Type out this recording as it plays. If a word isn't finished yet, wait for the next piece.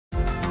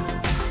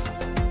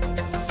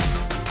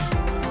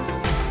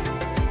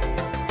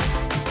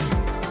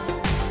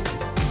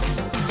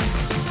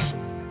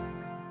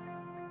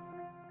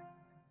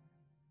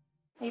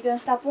you gonna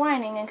stop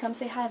whining and come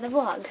say hi to the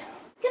vlog?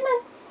 Come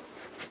on.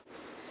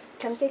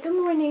 Come say good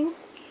morning.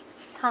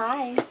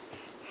 Hi.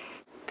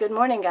 Good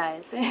morning,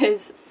 guys. It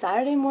is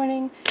Saturday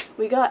morning.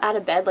 We got out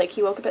of bed, like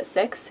he woke up at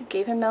 6,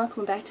 gave him milk,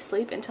 went back to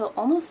sleep until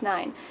almost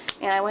 9.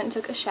 And I went and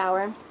took a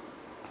shower.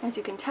 As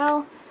you can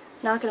tell,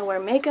 not gonna wear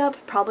makeup,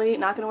 probably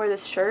not gonna wear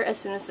this shirt as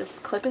soon as this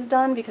clip is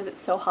done because it's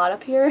so hot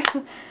up here.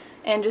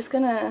 And just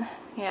gonna,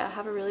 yeah,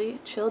 have a really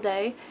chill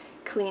day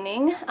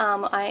cleaning.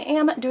 I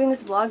am doing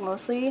this vlog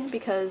mostly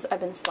because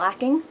I've been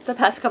slacking the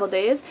past couple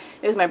days.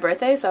 It was my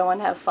birthday, so I wanted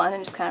to have fun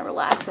and just kind of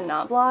relax and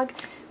not vlog.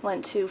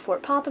 Went to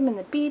Fort Popham in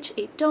the beach,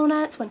 ate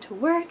donuts, went to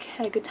work,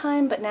 had a good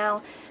time, but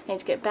now I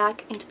need to get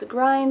back into the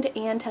grind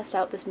and test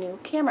out this new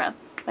camera.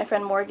 My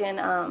friend Morgan,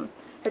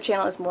 her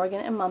channel is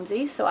Morgan and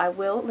Mumsy, so I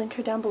will link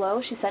her down below.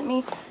 She sent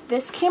me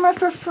this camera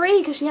for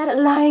free because she had it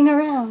lying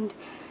around.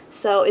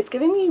 So it's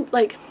giving me,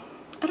 like,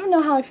 I don't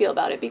know how I feel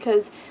about it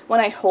because when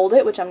I hold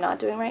it, which I'm not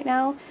doing right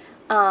now,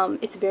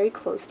 it's very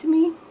close to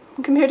me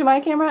compared to my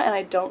camera, and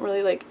I don't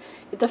really like,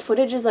 the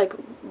footage is like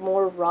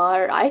more raw,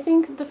 or I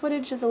think the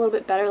footage is a little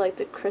bit better, like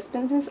the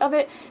crispness of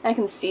it, and I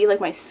can see like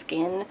my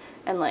skin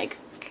and like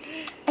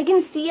I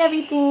can see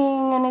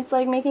everything, and it's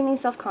like making me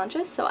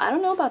self-conscious, so I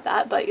don't know about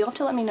that, but you'll have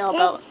to let me know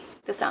about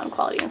the sound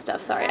quality and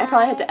stuff. Sorry, I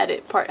probably had to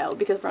edit part out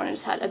because Ronan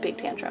just had a big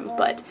tantrum,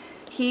 but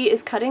he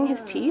is cutting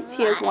his teeth.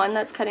 He has one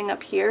that's cutting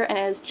up here and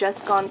it has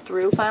just gone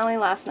through finally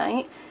last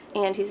night,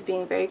 and he's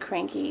being very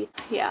cranky.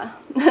 Yeah,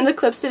 the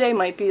clips today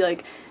might be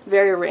like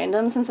very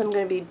random since I'm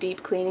going to be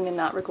deep cleaning and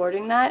not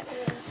recording that,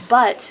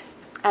 but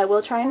I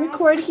will try and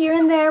record here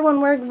and there when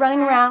we're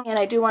running around. And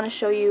I do want to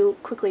show you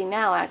quickly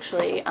now,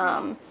 actually,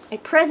 a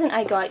present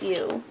I got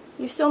you.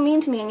 You're so mean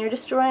to me and you're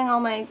destroying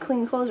all my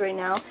clean clothes right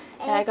now.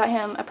 And I got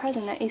him a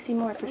present at AC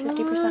Moore for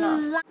 50%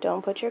 off.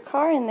 Don't put your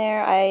car in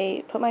there.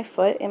 I put my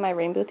foot in my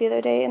rain boot the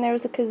other day and there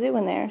was a kazoo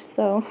in there.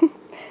 So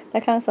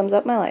that kind of sums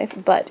up my life.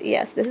 But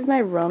yes, this is my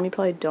room. You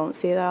probably don't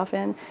see it that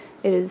often.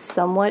 It is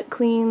somewhat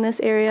clean, this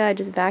area. I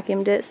just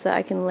vacuumed it so that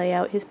I can lay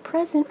out his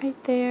present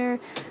right there.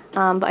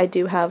 But I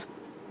do have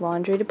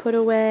laundry to put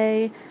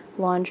away,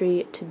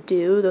 laundry to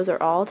do. Those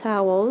are all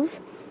towels.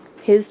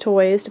 His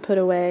toys to put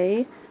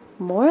away.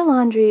 More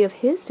laundry of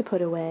his to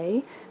put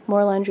away,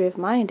 more laundry of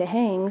mine to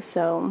hang,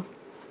 so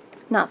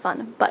not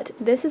fun. But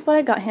this is what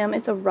I got him.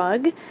 It's a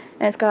rug,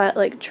 and it's got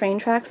like train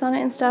tracks on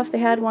it and stuff. They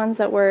had ones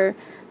that were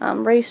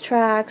race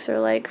tracks or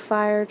like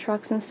fire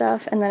trucks and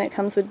stuff, and then it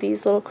comes with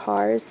these little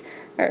cars,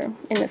 or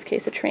in this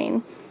case a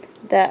train,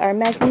 that are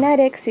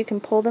magnetic so you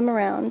can pull them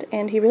around,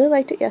 and he really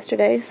liked it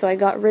yesterday, so I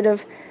got rid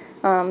of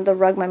the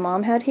rug my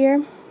mom had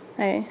here.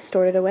 I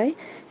stored it away,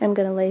 and I'm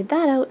going to lay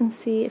that out and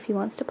see if he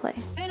wants to play.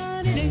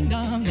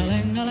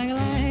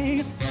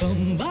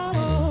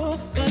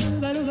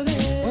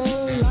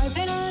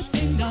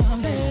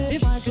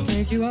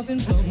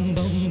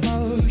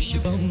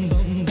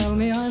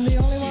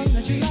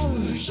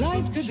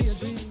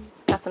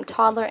 Got some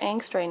toddler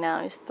angst right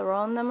now. He's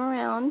throwing them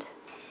around.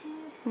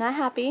 Not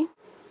happy.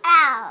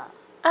 Ow.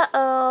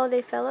 Uh-oh,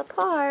 they fell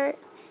apart.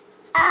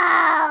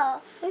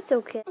 Ow. It's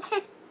okay.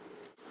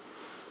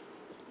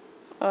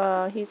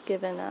 Oh, he's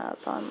given up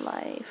on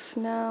life.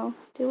 No.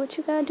 Do what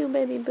you gotta do,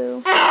 baby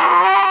boo.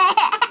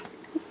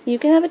 You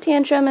can have a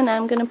tantrum and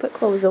I'm gonna put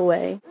clothes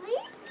away.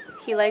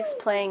 He likes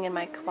playing in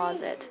my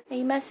closet. Are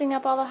you messing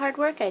up all the hard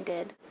work I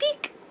did?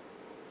 Peek!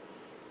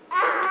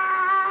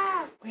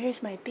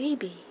 Where's my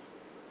baby?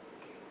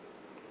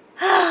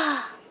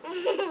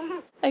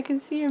 I can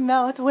see your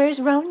mouth. Where's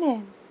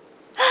Ronan?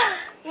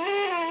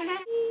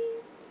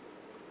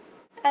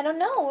 I don't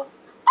know.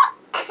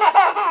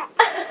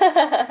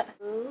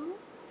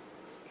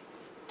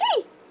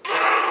 Hey!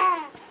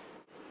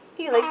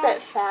 You like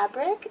that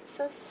fabric? It's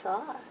so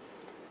soft.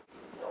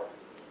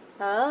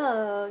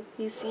 Oh,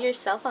 you see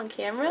yourself on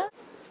camera?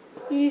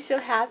 Are you so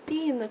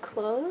happy in the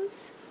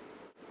clothes?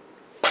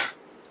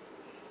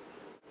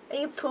 Are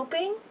you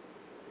pooping?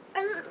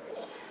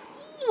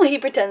 He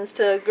pretends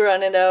to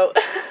grunt it out.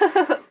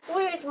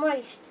 Where's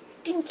my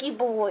stinky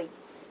boy?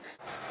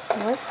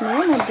 What's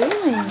Nana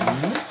doing?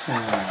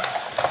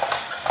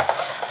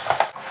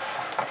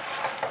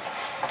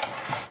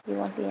 You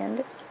want the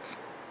end?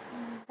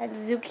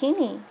 That's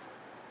zucchini.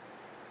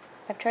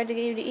 I've tried to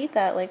get you to eat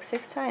that like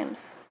 6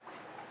 times.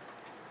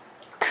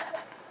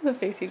 The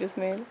face he just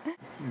made.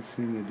 It's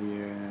in the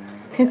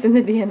DNA. It's in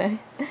the DNA.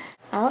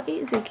 I'll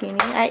eat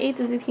zucchini. I ate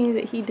the zucchini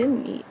that he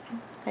didn't eat.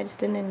 I just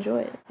didn't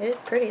enjoy it. It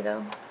is pretty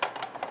though.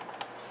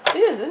 It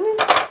is, isn't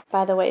it?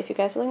 By the way, if you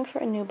guys are looking for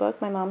a new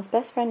book, my mom's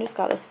best friend just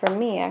got this for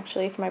me,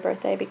 actually, for my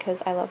birthday,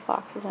 because I love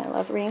foxes and I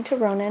love reading to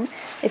Ronan.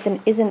 It's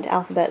an isn't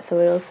alphabet, so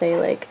it'll say,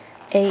 like,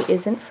 A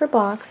isn't for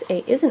box,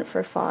 A isn't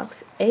for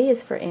fox, A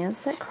is for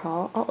ants that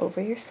crawl all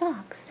over your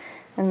socks.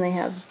 And they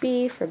have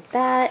B for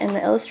bat, and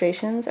the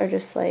illustrations are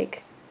just,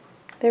 like,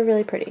 they're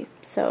really pretty.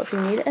 So if you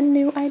need a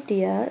new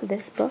idea,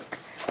 this book,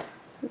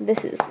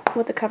 this is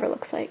what the cover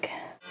looks like.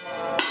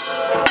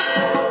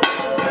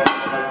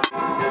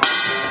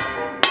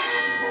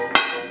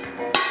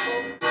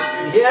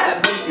 Yeah,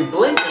 it makes you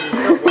blink and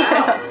it's so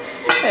loud.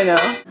 I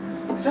know.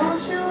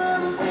 Don't you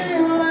ever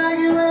feel like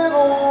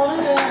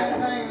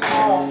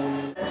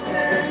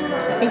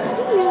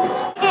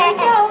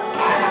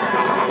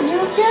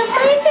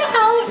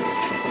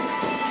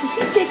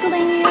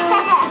tickling you?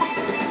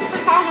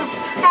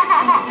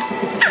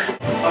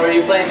 Or are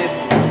you playing the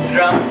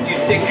drums? Do you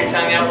stick your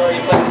tongue out while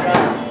you play the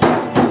drums?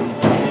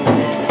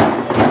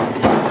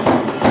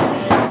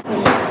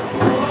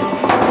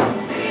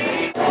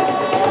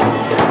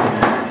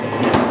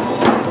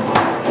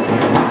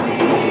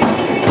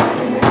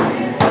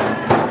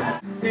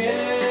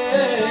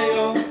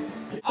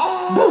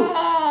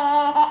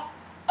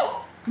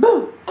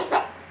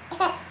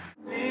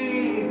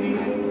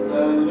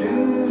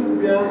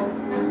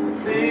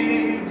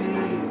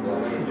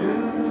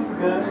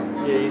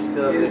 Yeah, you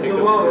still have the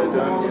hiccups,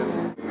 don't you?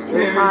 It's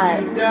too hot.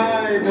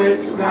 It's way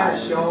too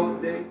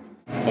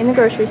hot. In the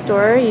grocery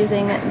store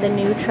using the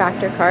new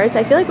tractor carts.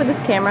 I feel like with this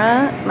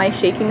camera, my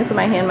shakiness of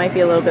my hand might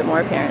be a little bit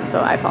more apparent, so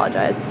I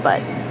apologize.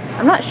 But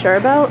I'm not sure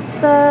about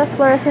the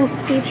fluorescent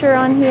feature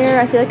on here.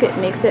 I feel like it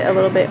makes it a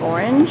little bit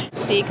orange.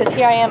 See, because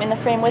here I am in the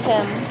frame with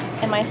him,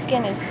 and my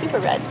skin is super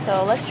red.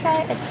 So let's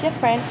try a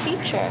different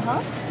feature,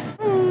 huh?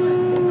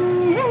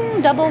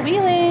 Double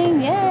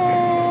wheeling,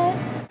 yeah!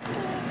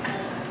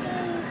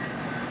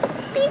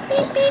 Beep,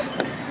 beep, beep.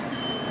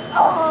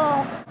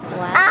 Oh,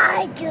 wow.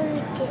 I do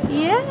it.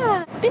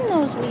 Yeah, spin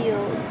those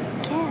wheels.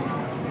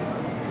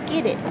 Yeah.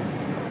 Get it.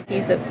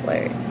 He's a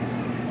flirt.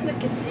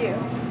 Look at you.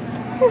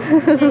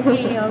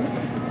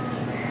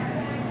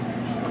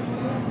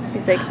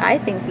 He's like, I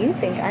think you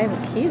think I'm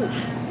cute.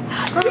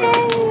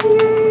 Yay!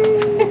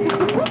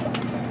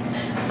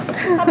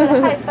 How about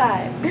a high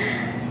five?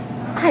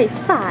 High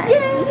five.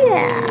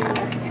 Yeah.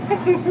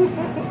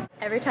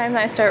 Every time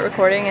that I start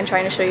recording and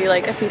trying to show you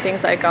like a few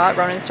things I got,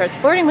 Ronan starts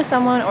flirting with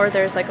someone or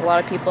there's like a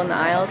lot of people in the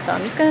aisle, so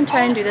I'm just gonna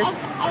try and do this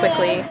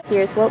quickly.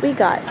 Here's what we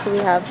got. So we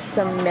have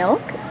some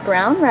milk,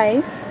 brown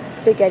rice,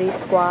 spaghetti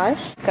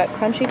squash, it's got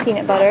crunchy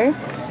peanut butter,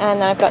 and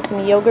then I've got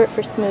some yogurt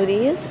for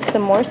smoothies,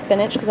 some more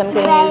spinach because I'm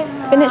gonna use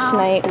spinach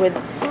tonight with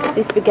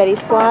the spaghetti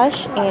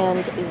squash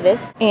and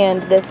this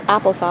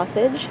apple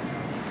sausage.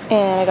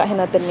 And I got him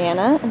a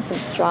banana and some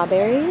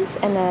strawberries.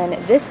 And then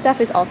this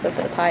stuff is also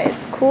for the pie.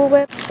 It's Cool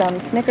Whip, some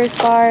Snickers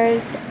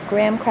bars,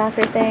 graham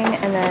cracker thing.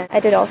 And then I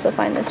did also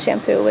find this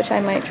shampoo, which I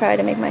might try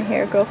to make my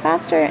hair grow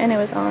faster, and it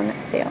was on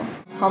sale.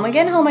 Home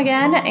again,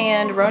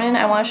 and Ronan,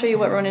 I want to show you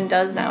what Ronan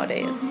does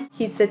nowadays.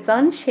 He sits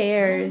on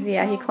chairs.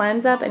 Yeah, he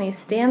climbs up and he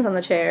stands on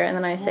the chair, and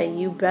then I say,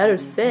 you better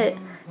sit.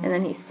 And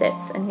then he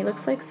sits, and he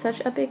looks like such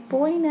a big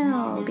boy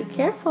now. Be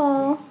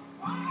careful.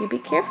 You be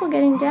careful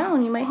getting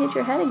down. You might hit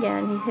your head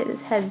again. He hit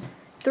his head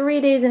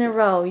 3 days in a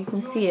row. You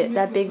can see it,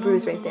 that big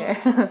bruise right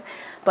there.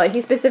 But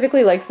he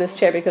specifically likes this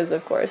chair because,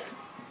 of course,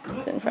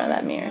 it's in front of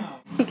that mirror.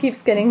 He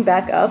keeps getting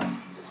back up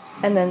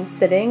and then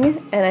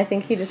sitting, and I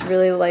think he just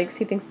really likes,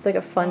 he thinks it's like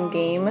a fun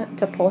game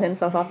to pull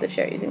himself off the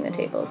chair using the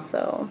tables.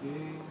 So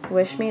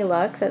wish me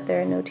luck that there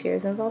are no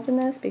tears involved in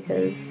this,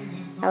 because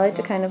I like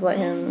to kind of let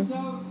him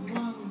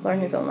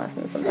learn his own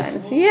lessons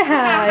sometimes.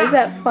 Yeah, is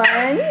that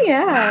fun?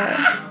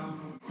 Yeah.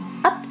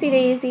 Upsy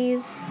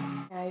daisies.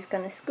 Now he's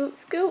gonna scoot,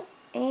 scoot,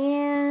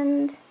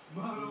 and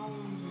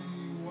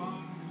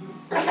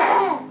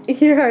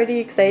you're already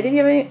excited? You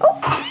have any?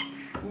 Oh!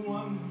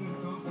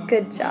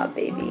 Good job,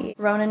 baby.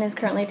 Ronan is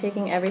currently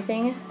taking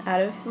everything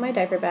out of my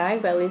diaper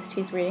bag, but at least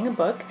he's reading a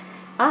book.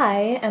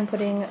 I am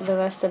putting the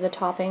rest of the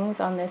toppings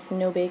on this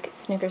no-bake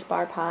Snickers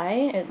bar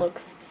pie. It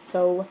looks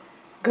so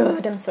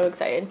good. I'm so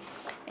excited.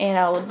 And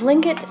I'll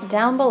link it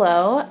down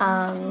below,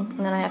 and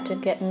then I have to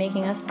get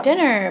making us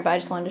dinner, but I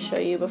just wanted to show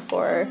you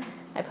before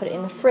I put it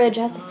in the fridge.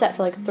 It has to set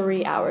for like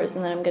 3 hours,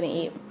 and then I'm gonna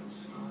eat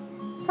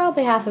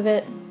probably half of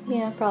it.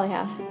 Yeah, probably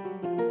half.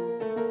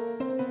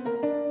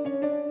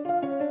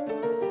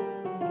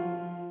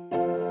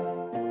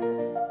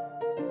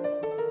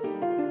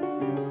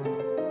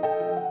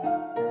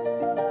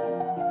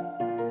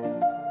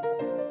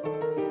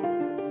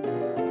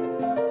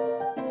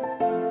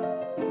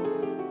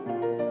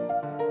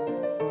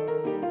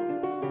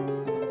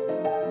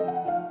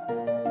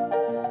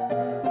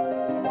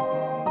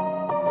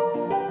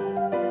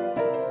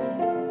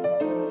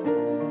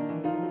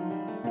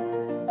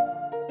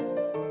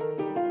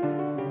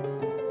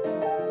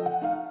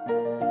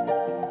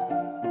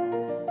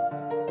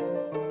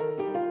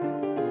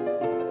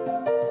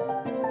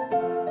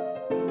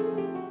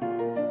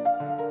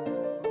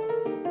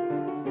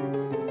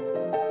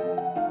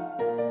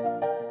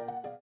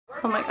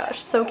 Oh my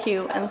gosh, so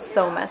cute and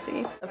so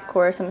messy. Of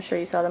course, I'm sure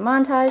you saw the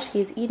montage.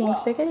 He's eating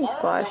spaghetti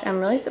squash. I'm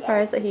really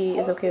surprised that he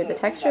is okay with the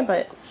texture,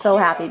 but so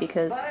happy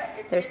because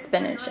there's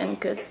spinach and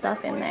good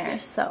stuff in there.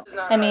 So,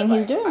 I mean,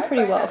 he's doing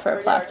pretty well for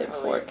a plastic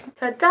fork.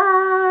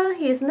 Ta-da!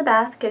 He's in the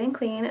bath getting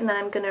clean, and then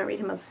I'm gonna read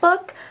him a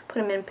book,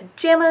 put him in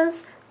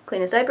pajamas,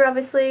 clean his diaper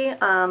obviously,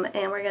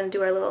 and we're gonna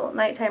do our little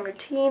nighttime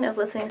routine of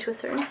listening to a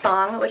certain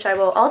song, which I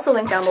will also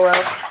link down below.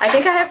 I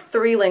think I have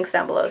 3 links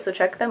down below, so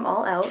check them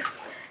all out.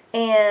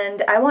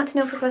 And I want to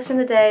know for question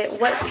of the day,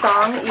 what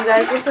song you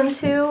guys listen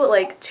to,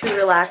 like, to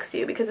relax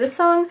you, because this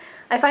song,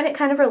 I find it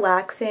kind of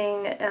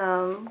relaxing,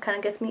 kind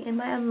of gets me in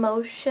my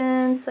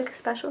emotions, like a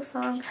special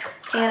song,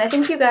 and I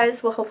think you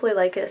guys will hopefully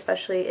like it,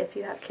 especially if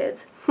you have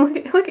kids. Look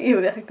at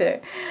you back there.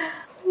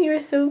 You are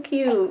so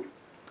cute.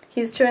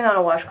 He's chewing on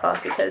a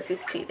washcloth because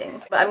he's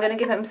teething. But I'm going to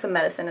give him some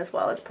medicine as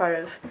well as part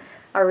of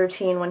our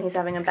routine when he's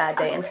having a bad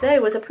day. And today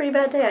was a pretty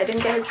bad day. I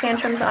didn't get his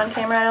tantrums on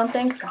camera, I don't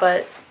think,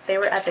 but they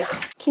were epic.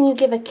 Can you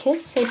give a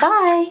kiss? Say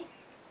bye.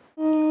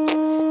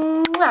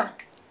 Mwah.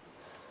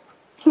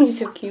 You're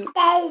so cute.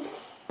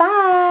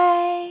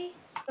 Bye.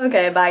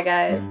 Okay, bye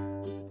guys.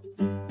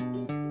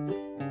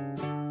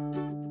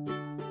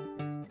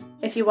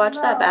 If you watch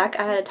that back,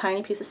 I had a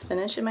tiny piece of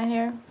spinach in my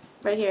hair.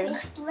 Right here.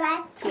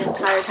 The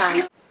entire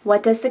time.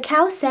 What does the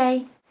cow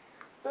say?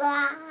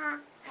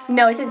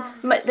 No, it says,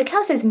 the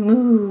cow says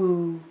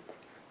moo.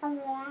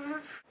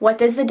 What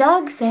does the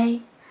dog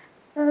say?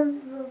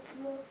 Woof,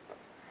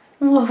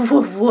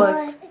 woof,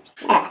 woof.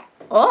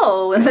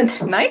 Oh,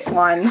 nice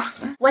one.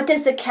 What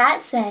does the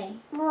cat say?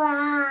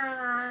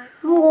 Wow.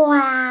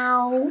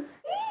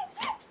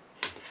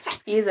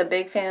 He is a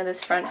big fan of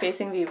this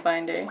front-facing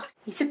viewfinder.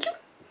 He's so cute.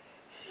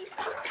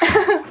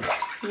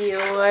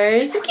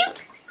 You're so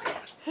cute.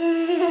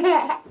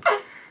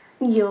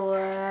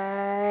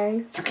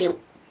 You're so cute.